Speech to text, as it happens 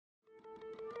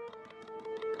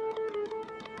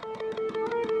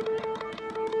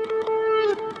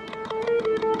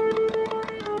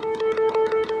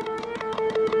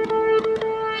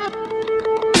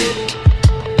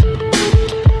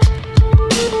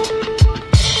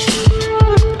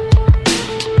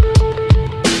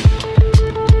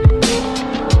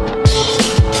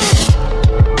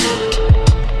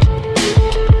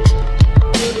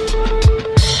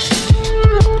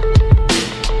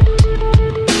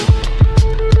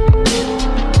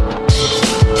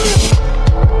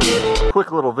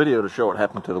quick little video to show what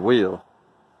happened to the wheel.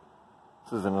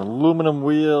 This is an aluminum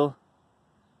wheel.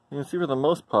 You can see for the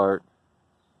most part,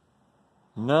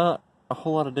 not a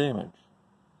whole lot of damage.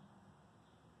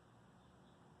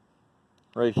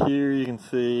 Right here you can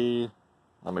see,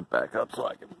 let me back up so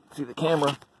I can see the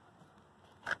camera.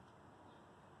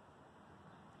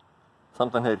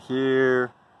 Something hit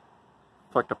here,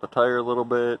 fucked up the tire a little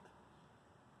bit.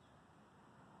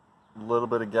 A little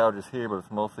bit of gouges here, but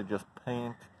it's mostly just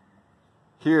paint.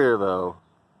 Here though,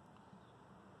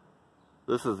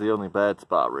 this is the only bad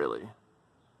spot really.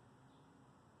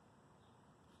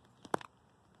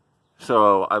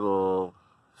 So I will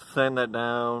sand that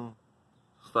down,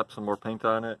 slap some more paint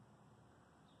on it.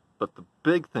 But the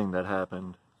big thing that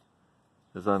happened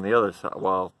is on the other side.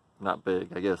 Well, not big,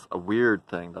 I guess a weird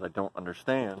thing that I don't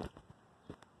understand.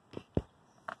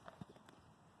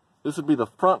 This would be the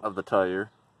front of the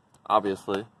tire,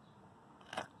 obviously.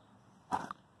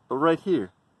 But right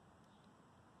here,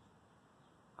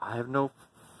 I have no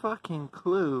fucking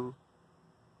clue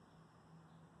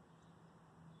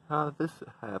how this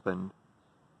happened.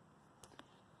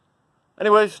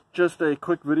 Anyways, just a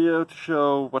quick video to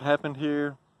show what happened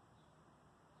here.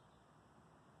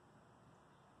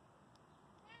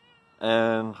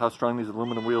 And how strong these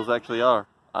aluminum wheels actually are.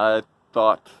 I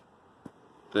thought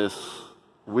this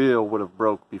wheel would have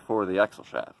broke before the axle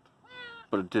shaft,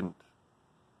 but it didn't.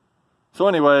 So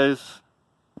anyways,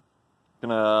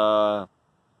 gonna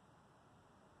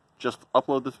just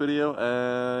upload this video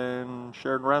and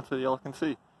share it around so y'all can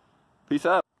see. Peace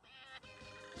out.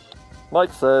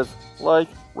 Mike says, like,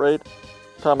 rate,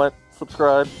 comment,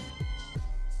 subscribe.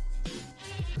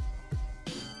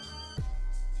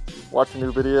 Watch a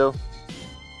new video.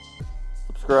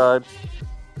 Subscribe.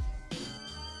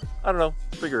 I don't know.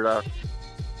 Figure it out.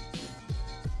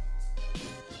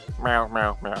 Meow,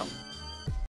 meow, meow.